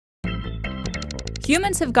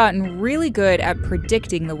Humans have gotten really good at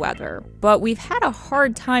predicting the weather, but we've had a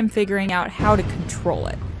hard time figuring out how to control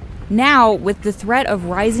it. Now, with the threat of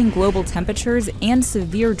rising global temperatures and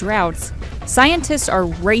severe droughts, scientists are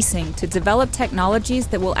racing to develop technologies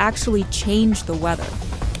that will actually change the weather.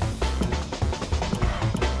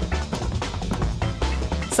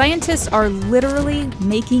 Scientists are literally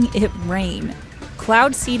making it rain.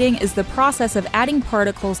 Cloud seeding is the process of adding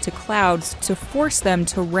particles to clouds to force them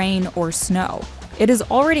to rain or snow. It has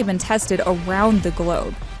already been tested around the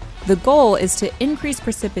globe. The goal is to increase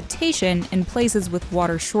precipitation in places with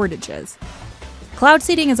water shortages. Cloud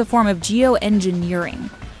seeding is a form of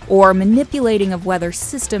geoengineering, or manipulating of weather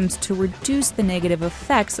systems to reduce the negative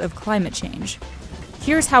effects of climate change.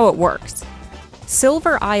 Here's how it works.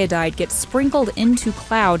 Silver iodide gets sprinkled into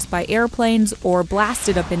clouds by airplanes or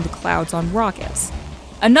blasted up into clouds on rockets.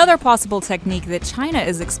 Another possible technique that China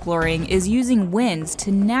is exploring is using winds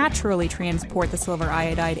to naturally transport the silver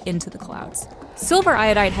iodide into the clouds. Silver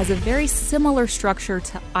iodide has a very similar structure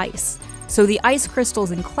to ice, so the ice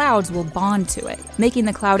crystals in clouds will bond to it, making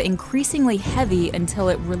the cloud increasingly heavy until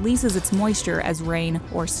it releases its moisture as rain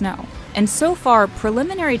or snow. And so far,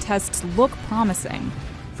 preliminary tests look promising.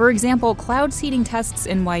 For example, cloud seeding tests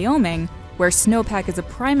in Wyoming, where snowpack is a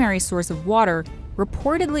primary source of water,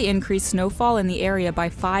 reportedly increased snowfall in the area by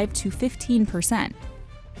 5 to 15%.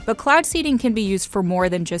 But cloud seeding can be used for more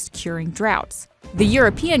than just curing droughts. The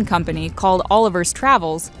European company, called Oliver's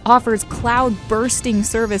Travels, offers cloud bursting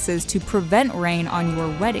services to prevent rain on your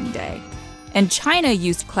wedding day. And China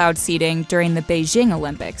used cloud seeding during the Beijing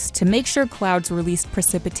Olympics to make sure clouds released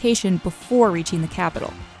precipitation before reaching the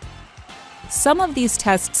capital. Some of these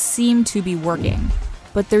tests seem to be working,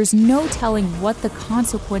 but there's no telling what the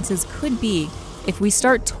consequences could be if we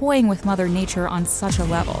start toying with Mother Nature on such a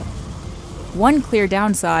level. One clear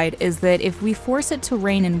downside is that if we force it to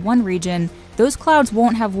rain in one region, those clouds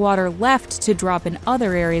won't have water left to drop in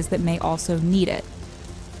other areas that may also need it.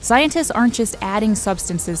 Scientists aren't just adding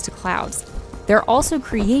substances to clouds, they're also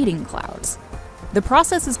creating clouds. The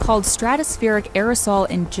process is called stratospheric aerosol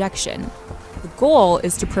injection. The goal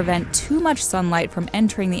is to prevent too much sunlight from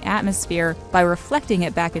entering the atmosphere by reflecting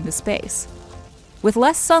it back into space. With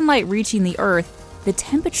less sunlight reaching the Earth, the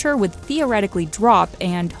temperature would theoretically drop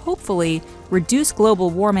and, hopefully, reduce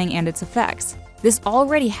global warming and its effects. This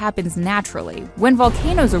already happens naturally. When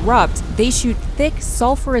volcanoes erupt, they shoot thick,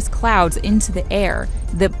 sulfurous clouds into the air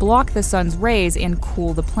that block the sun's rays and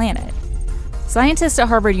cool the planet. Scientists at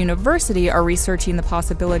Harvard University are researching the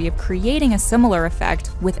possibility of creating a similar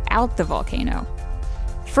effect without the volcano.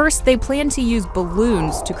 First, they plan to use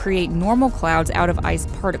balloons to create normal clouds out of ice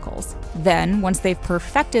particles. Then, once they've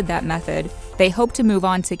perfected that method, they hope to move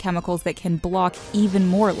on to chemicals that can block even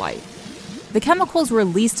more light. The chemicals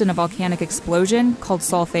released in a volcanic explosion, called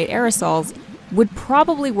sulfate aerosols, would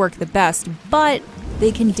probably work the best, but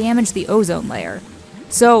they can damage the ozone layer.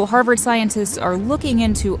 So, Harvard scientists are looking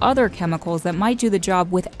into other chemicals that might do the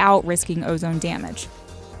job without risking ozone damage.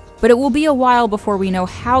 But it will be a while before we know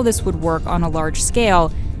how this would work on a large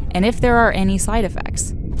scale, and if there are any side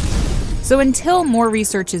effects. So until more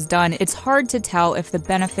research is done, it's hard to tell if the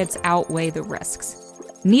benefits outweigh the risks.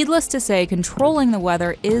 Needless to say, controlling the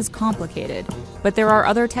weather is complicated, but there are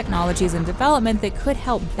other technologies in development that could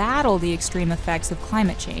help battle the extreme effects of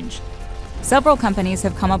climate change. Several companies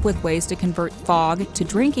have come up with ways to convert fog to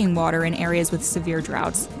drinking water in areas with severe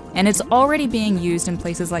droughts, and it's already being used in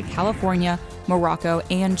places like California, Morocco,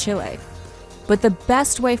 and Chile. But the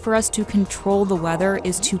best way for us to control the weather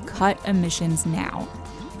is to cut emissions now.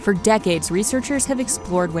 For decades, researchers have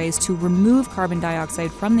explored ways to remove carbon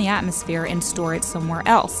dioxide from the atmosphere and store it somewhere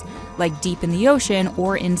else, like deep in the ocean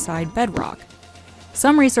or inside bedrock.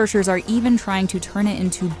 Some researchers are even trying to turn it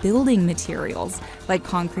into building materials, like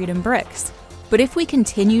concrete and bricks. But if we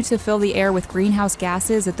continue to fill the air with greenhouse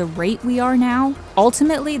gases at the rate we are now,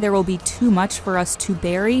 ultimately there will be too much for us to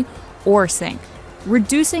bury or sink.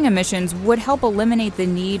 Reducing emissions would help eliminate the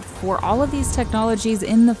need for all of these technologies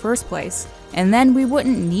in the first place, and then we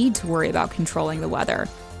wouldn't need to worry about controlling the weather.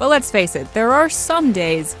 But let's face it, there are some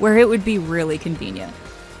days where it would be really convenient.